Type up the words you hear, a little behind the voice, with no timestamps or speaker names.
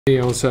Me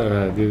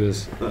also do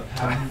this.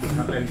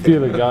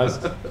 Feel it, guys.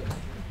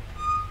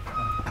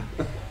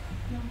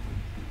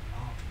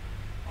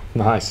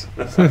 Nice.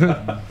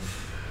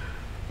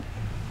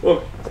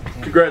 Well,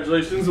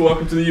 congratulations and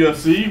welcome to the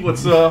UFC.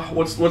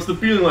 What's the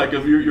feeling like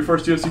of your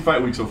first UFC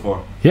fight week so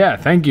far? Yeah,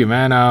 thank you,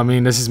 man. I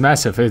mean, this is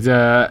massive. It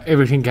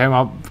everything came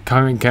up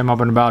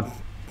and about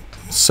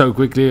so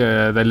quickly.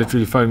 They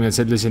literally phoned me and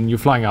said, "Listen, you're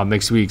flying out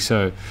next week."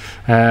 So,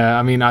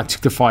 I mean, I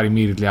took the fight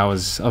immediately. I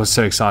was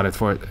so excited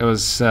for it. It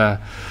was.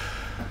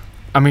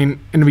 I mean,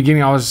 in the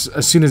beginning, as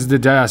soon as the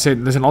day, I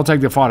said, "Listen, I'll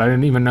take the fight." I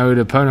didn't even know who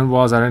the opponent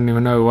was. I didn't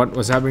even know what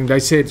was happening. They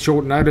said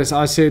short notice.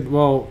 I said,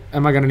 "Well,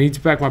 am I going to need to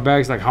pack my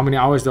bags? Like, how many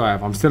hours do I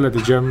have? I'm still at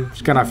the gym.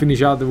 Can I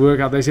finish out the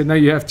workout?" They said, "No,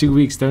 you have 2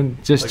 weeks.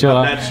 Don't just chill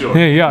out." That short.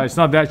 Yeah, it's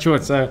not that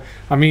short. So,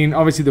 I mean,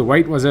 obviously the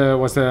weight was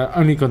the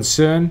only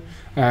concern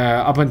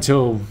up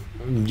until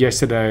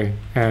yesterday,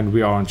 and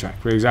we are on track.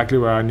 We're exactly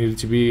where I needed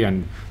to be,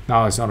 and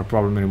now it's not a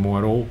problem anymore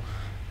at all.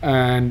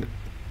 And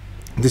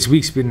this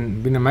week's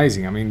been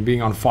amazing. I mean,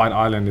 being on Fight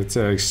Island, it's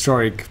a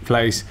historic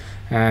place,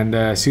 and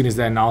as soon as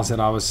they announced it,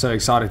 I was so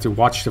excited to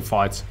watch the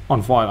fights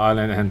on Fight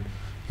Island, and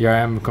here I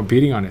am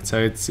competing on it. So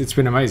it's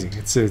been amazing.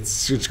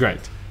 It's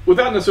great.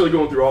 Without necessarily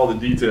going through all the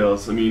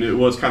details, I mean, it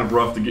was kind of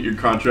rough to get your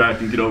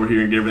contract and get over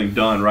here and get everything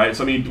done, right?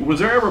 So, I mean, was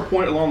there ever a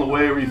point along the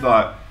way where you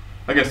thought,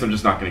 I guess I'm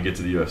just not going to get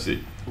to the UFC?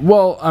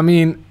 Well, I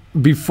mean,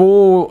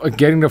 before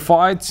getting the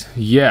fight,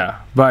 yeah,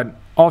 but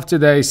after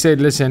they said,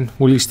 "Listen,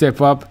 will you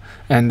step up?"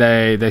 and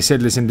they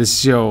said, "Listen,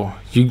 this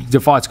is the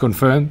fight's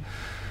confirmed,"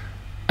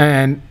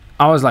 and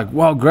I was like,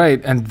 "Wow,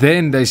 great!" And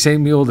then they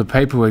sent me all the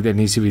paperwork that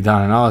needs to be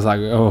done, and I was like,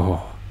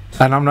 "Oh."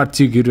 And I'm not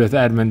too good with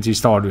admin to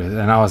start with,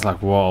 and I was like,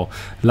 "Whoa!"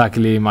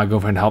 Luckily, my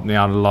girlfriend helped me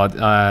out a lot,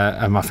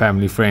 and my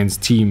family, friends,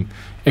 team.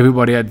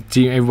 Everybody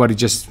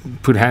just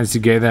put hands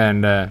together,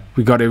 and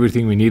we got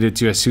everything we needed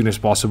to as soon as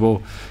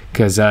possible.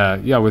 Because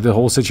with the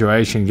whole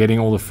situation, getting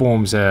all the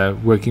forms,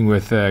 working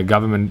with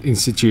government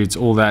institutes,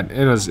 all that,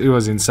 it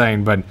was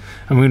insane. But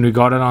I mean, we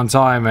got it on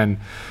time, and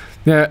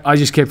I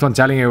just kept on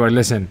telling everybody,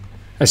 "Listen,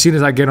 as soon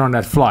as I get on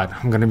that flight,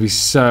 I'm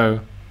just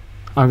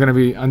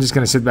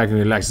gonna sit back and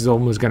relax. It's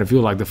almost gonna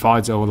feel like the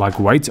fight's over, like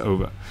weight's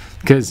over,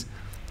 because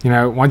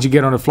once you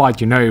get on a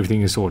flight,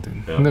 everything is sorted.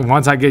 Yeah. And then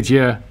once I get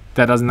here,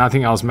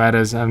 nothing else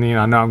matters. I mean,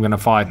 I know I'm gonna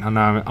fight. I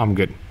know I'm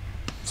good."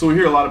 So we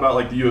hear a lot about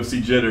like the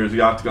UFC jitters,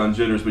 the Octagon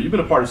jitters, but you've been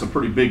a part of some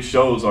pretty big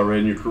shows already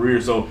in your career.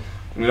 So,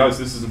 I mean,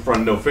 obviously this is in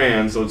front of no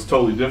fans, so it's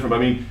totally different. But I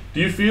mean, do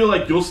you feel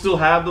like you'll still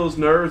have those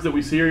nerves that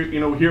we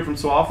hear from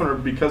so often, or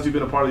because you've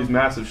been a part of these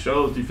massive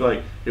shows, do you feel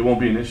like it won't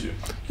be an issue?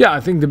 Yeah,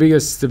 I think the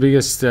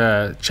biggest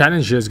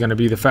challenge here is going to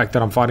be the fact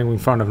that I'm fighting in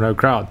front of no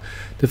crowd.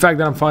 The fact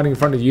that I'm fighting in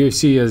front of the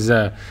UFC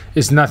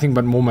is nothing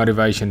but more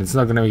motivation. It's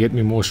not going to get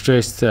me more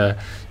stressed.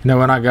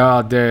 When I go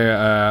out there,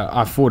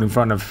 I fought in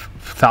front of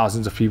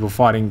thousands of people,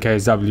 fighting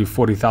KSW,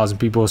 40,000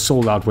 people,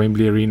 sold out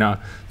Wembley Arena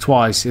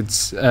twice.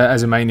 It's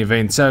as a main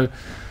event. So,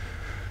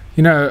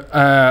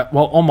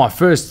 on my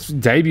first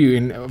debut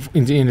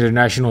in the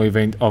international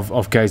event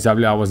of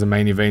KSW, I was the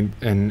main event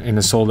in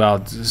a sold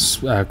out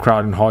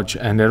crowd in Hodge,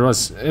 and it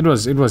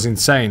was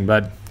insane.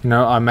 But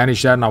I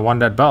managed that and I won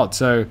that belt.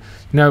 So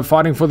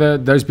fighting for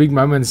those big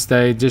moments,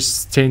 they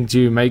just tend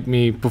to make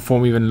me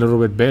perform even a little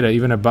bit better,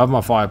 even above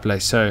my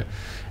fireplace. So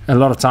a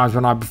lot of times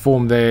when I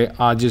perform there,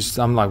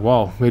 I'm like,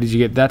 wow, where did you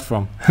get that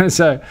from?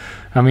 So,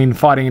 I mean,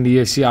 fighting in the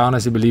UFC, I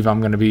honestly believe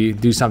I'm going to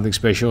do something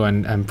special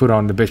and put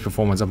on the best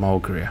performance of my whole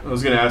career. I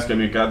was going to ask you, I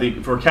mean, I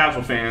think for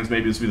casual fans,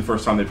 maybe this will be the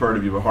first time they've heard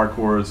of you, but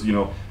hardcore is,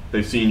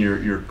 they've seen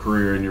your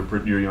career and your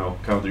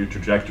kind of your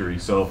trajectory.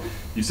 So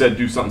you said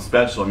do something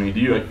special. I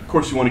mean, of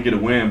course you want to get a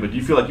win, but do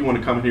you feel like you want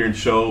to come in here and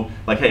show,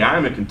 like, hey, I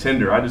am a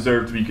contender, I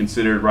deserve to be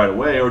considered right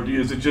away, or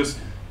is it just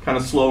kind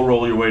of slow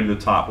roll your way to the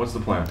top? What's the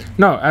plan?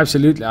 No,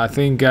 absolutely. I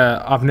think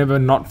I've never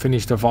not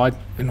finished a fight.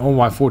 In all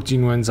my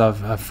 14 wins,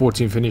 I've had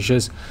 14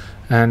 finishes.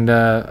 And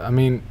I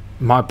mean,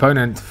 my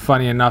opponent,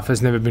 funny enough,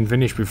 has never been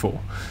finished before.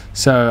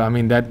 So, I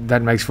mean,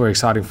 that makes for an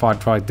exciting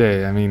fight right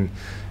there. I mean,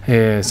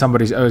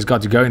 somebody's always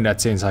got to go in that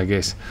sense, I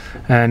guess.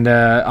 And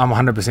I'm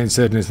 100%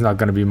 certain it's not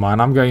going to be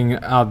mine. I'm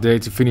going out there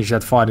to finish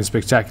that fight in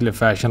spectacular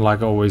fashion,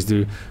 like I always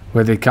do.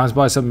 Whether it comes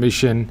by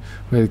submission,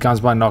 whether it comes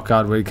by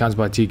knockout, whether it comes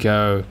by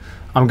TKO,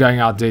 I'm going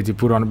out there to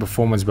put on a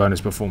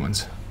bonus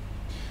performance.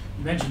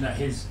 You mentioned that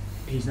he's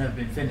never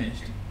been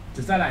finished.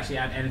 Does that actually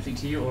add anything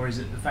to you, or is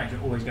it the fact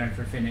you're always going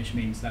for a finish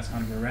means that's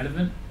kind of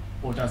irrelevant?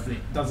 Or does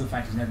the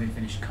fact he's never been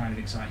finished kind of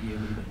excite you a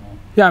little bit more?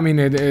 Yeah, I mean,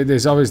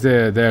 there's always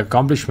the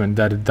accomplishment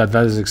that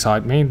does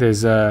excite me.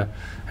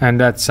 And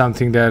that's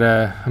something that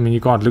I mean,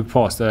 you can't look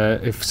past.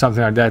 If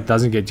something like that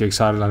doesn't get you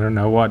excited, I don't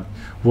know what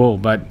will.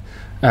 But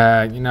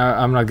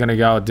I'm not going to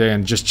go out there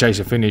and just chase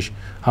a finish.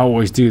 I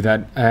always do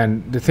that.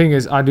 And the thing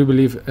is, I do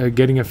believe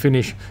getting a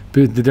finish,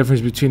 the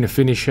difference between a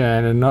finisher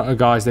and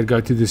guys that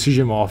go to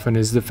decision more often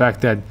is the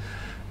fact that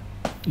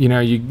you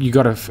know, you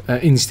got an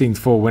instinct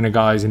for when a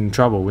guy is in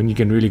trouble, when you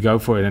can really go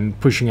for it and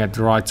pushing at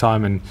the right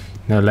time and,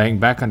 you know, laying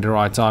back at the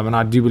right time. And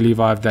I do believe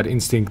I have that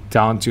instinct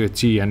down to a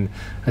T. And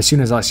as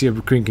soon as I see a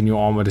crink in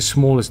your arm with the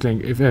smallest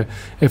thing,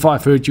 if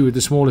I've hurt you with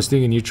the smallest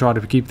thing and you try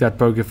to keep that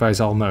poker face,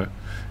 I'll know,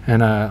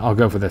 and I'll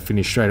go for that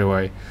finish straight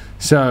away.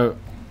 So,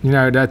 you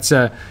know, that's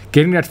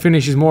getting that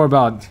finish is more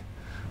about,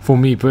 for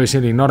me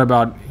personally, not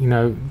about, you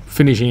know,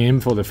 finishing him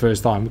for the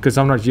first time, because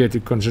I'm not here to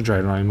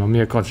concentrate on him. I'm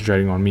here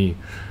concentrating on me.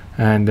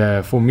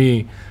 And for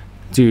me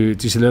to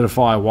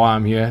solidify why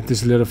I'm here, to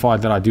solidify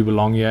that I do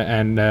belong here,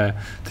 and to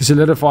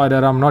solidify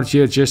that I'm not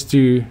here just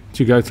to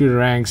go through the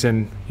ranks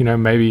and, you know,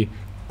 maybe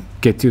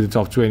get to the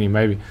top 20.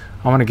 Maybe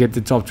I want to get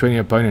the top 20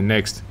 opponent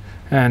next,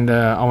 and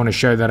I want to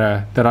show that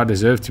I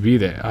deserve to be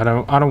there. I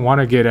don't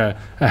want to get a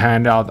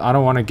handout. I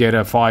don't want to get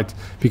a fight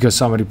because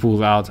somebody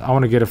pulled out. I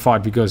want to get a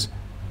fight because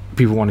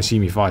people want to see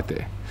me fight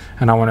there,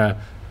 and I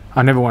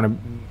never want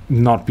to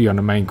not be on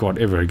the main card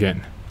ever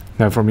again.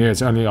 No, from here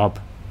it's only up.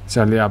 It's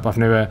only up. I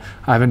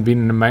haven't been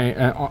in the main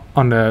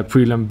on the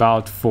prelim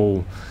bout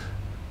for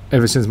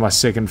ever since my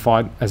second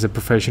fight as a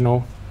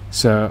professional.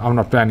 So I'm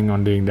not planning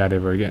on doing that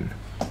ever again.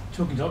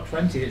 Talking top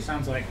 20, it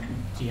sounds like,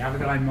 do you have a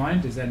guy in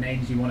mind? Is there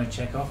names you want to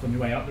check off on your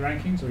way up the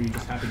rankings, or are you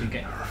just happy to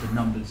get the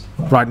numbers?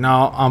 Right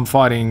now, I'm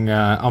fighting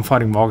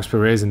Markus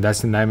Perez, and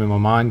that's the name in my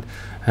mind.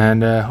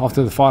 And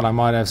after the fight, I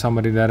might have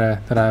somebody that I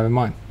have in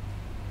mind.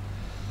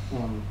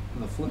 On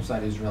the flip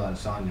side, Israel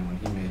Adesanya, when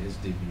he made his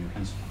debut,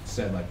 he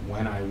said, like,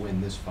 when I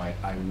win this fight,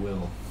 I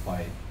will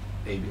fight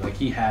AB. Like,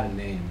 he had a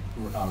name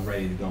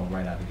ready to go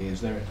right out of the gate.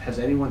 Has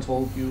anyone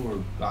told you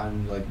or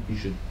gotten, like, you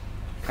should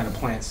kind of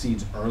plant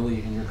seeds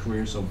early in your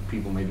career so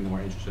people may be more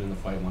interested in the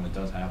fight when it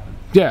does happen?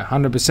 Yeah,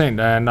 100%.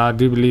 And I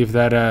do believe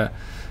that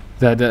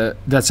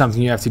that's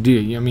something you have to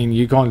do. I mean,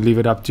 you can't leave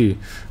it up to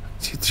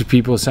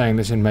people saying,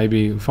 listen,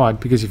 maybe fight,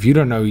 because if you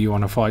don't know who you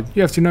want to fight,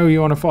 you have to know who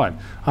you want to fight.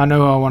 I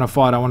know who I want to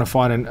fight. I want to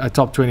fight a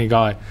top 20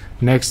 guy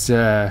next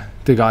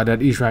the guy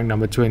that is ranked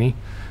number 20,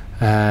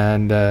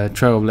 and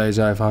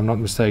Trailblazer, if I'm not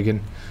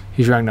mistaken.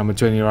 He's ranked number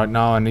 20 right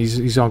now, and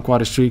he's on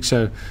quite a streak.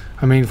 So,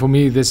 I mean, for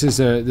me, this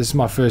is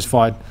my first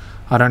fight.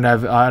 I don't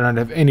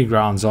have any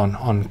grounds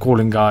on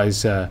calling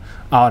guys out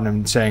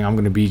and saying I'm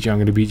going to beat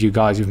you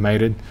guys, you've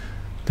made it.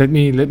 Let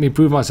me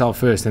prove myself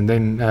first, and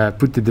then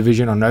put the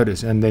division on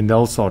notice, and then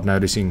they'll start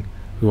noticing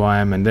who I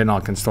am, and then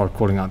I can start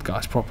calling out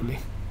guys properly.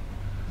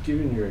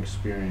 Given your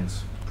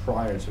experience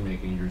prior to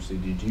making your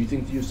UFC, do you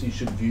think the UFC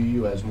should view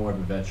you as more of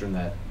a veteran,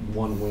 that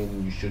one win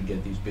and you should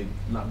get these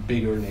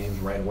bigger names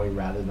right away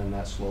rather than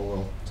that slow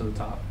roll to the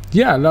top?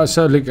 Yeah, no,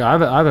 so look, I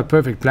have a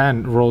perfect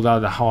plan rolled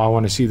out of how I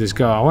want to see this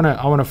go. I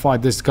want to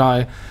fight this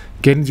guy,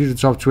 get into the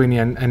top 20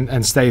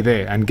 and stay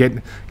there, and get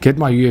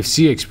my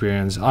UFC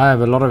experience. I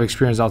have a lot of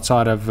experience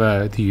outside of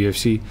the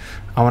UFC.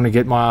 I want to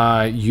get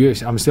my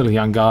UFC. I'm still a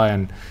young guy,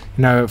 and,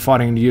 you know,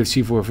 fighting in the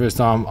UFC for the first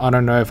time, I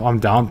don't know if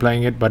I'm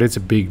downplaying it, but it's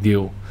a big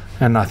deal.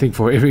 And I think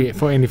for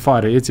any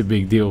fighter, it's a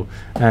big deal.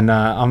 And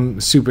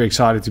I'm super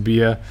excited to be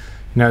here.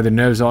 You know, the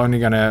nerves are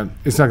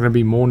it's not going to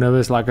be more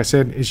nervous, like I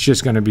said. It's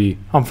just going to be,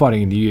 I'm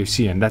fighting in the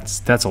UFC, and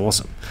that's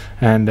awesome.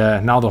 And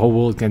now the whole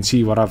world can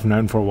see what I've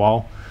known for a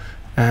while.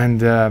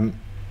 And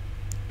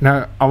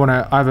now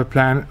I have a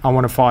plan. I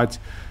want to fight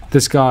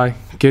this guy,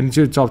 get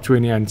into the top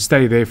 20 and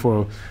stay there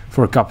for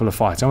a couple of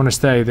fights. I want to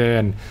stay there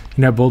and,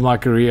 you know, build my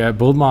career,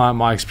 build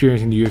my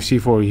experience in the UFC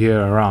for a year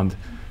around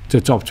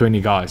the top 20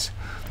 guys.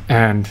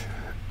 And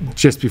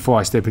just before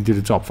I step into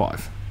the top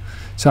 5.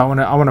 So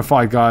I want to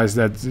fight guys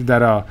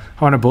that are,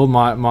 I want to build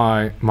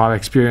my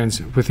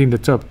experience within the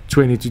top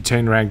 20 to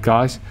 10 ranked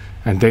guys,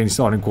 and then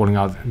starting calling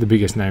out the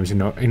biggest names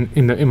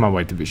in my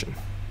weight division.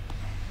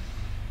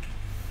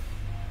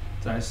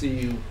 So I see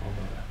you.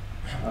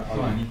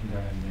 Go on, you can go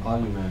ahead.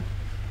 On you, man.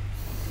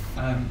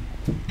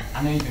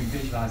 I know you've been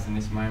visualising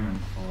this moment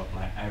for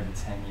like over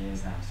 10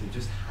 years now. So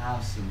just how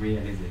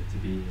surreal is it to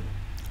be here?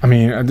 I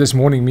mean, this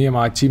morning, me and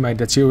my teammate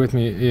that's here with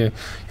me, you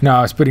know,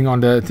 I was putting on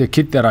the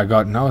kit that I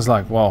got, and I was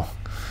like, wow.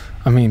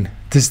 I mean,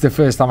 this is the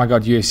first time I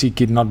got UFC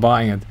kit, not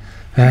buying it.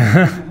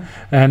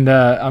 And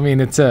I mean,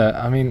 it's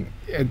a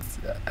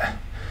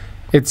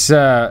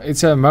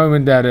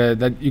moment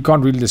that you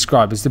can't really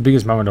describe. It's the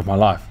biggest moment of my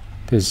life.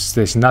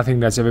 There's nothing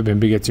that's ever been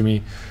bigger to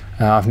me.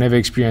 I've never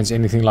experienced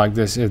anything like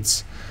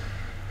this.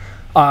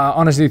 I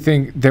honestly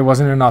think there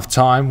wasn't enough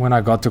time when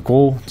I got the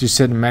call to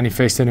sit and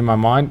manifest it in my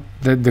mind.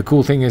 The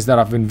cool thing is that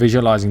I've been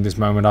visualizing this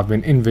moment. I've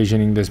been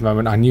envisioning this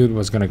moment. I knew it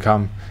was going to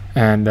come.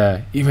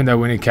 And even though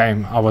when it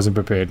came, I wasn't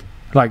prepared.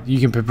 Like, you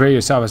can prepare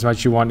yourself as much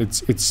as you want.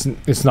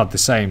 It's not the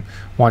same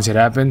once it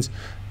happens.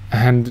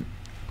 And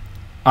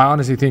I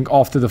honestly think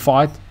after the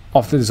fight,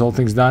 after this whole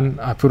thing's done,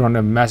 I put on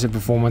a massive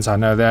performance. I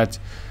know that.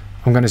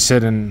 I'm going to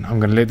sit and I'm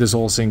going to let this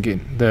all sink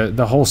in.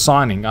 The whole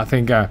signing, I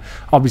think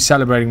I'll be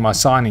celebrating my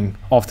signing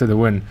after the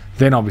win.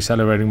 Then I'll be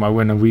celebrating my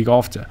win a week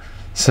after.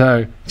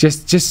 So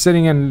just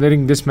sitting and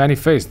letting this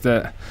manifest.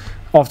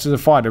 After the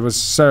fight, it was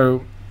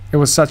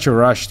such a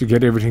rush to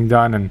get everything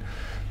done.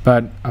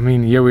 But I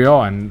mean, here we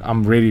are, and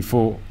I'm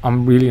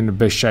really in the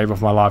best shape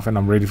of my life, and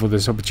I'm ready for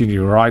this opportunity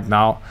right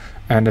now.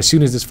 And as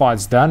soon as this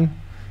fight's done,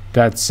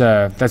 that's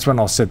when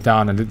I'll sit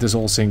down and let this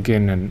all sink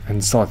in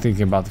and start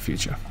thinking about the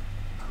future.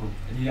 Cool.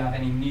 Do you have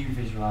any new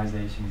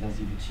visualizations as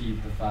you've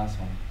achieved the first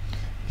one?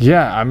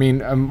 Yeah, I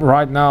mean,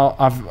 right now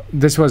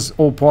this was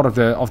all part of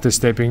the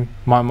stepping.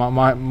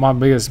 My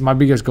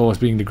biggest goal is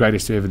being the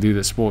greatest to ever do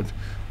this sport.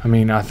 I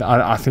mean,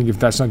 I think if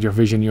that's not your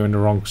vision, you're in the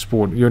wrong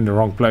sport. You're in the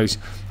wrong place.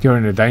 You're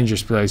in a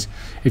dangerous place.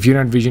 If you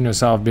don't vision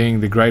yourself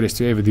being the greatest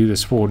to ever do the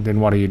sport, then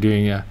what are you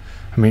doing here?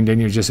 I mean, then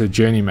you're just a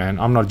journeyman.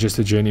 I'm not just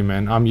a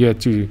journeyman. I'm here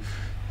to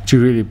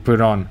really put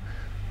on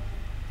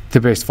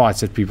the best fights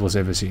that people's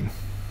ever seen.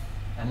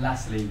 And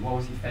lastly, what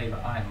was your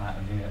favourite item out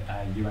of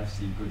the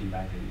UFC goodie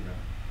bag that you got?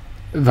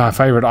 My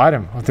favorite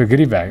item of the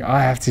goodie bag,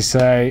 I have to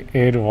say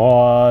it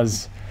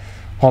was,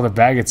 well, the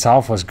bag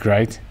itself was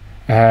great,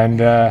 and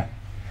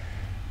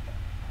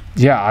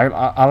yeah,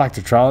 I like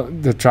the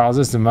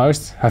trousers the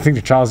most. I think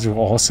the trousers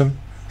were awesome.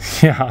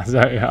 Yeah,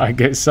 so I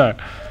guess so.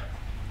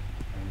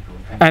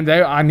 And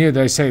I knew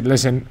they said,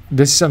 listen,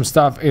 this is some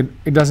stuff,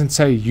 it doesn't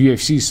say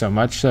UFC so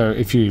much, so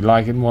if you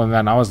like it more than that,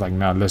 and I was like,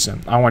 no,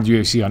 listen, I want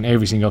UFC on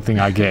every single thing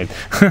I get.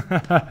 That's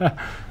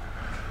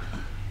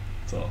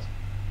awesome.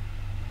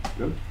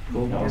 Good.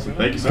 Cool. Awesome.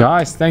 Thank you, sir.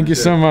 Guys, thank you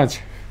so much.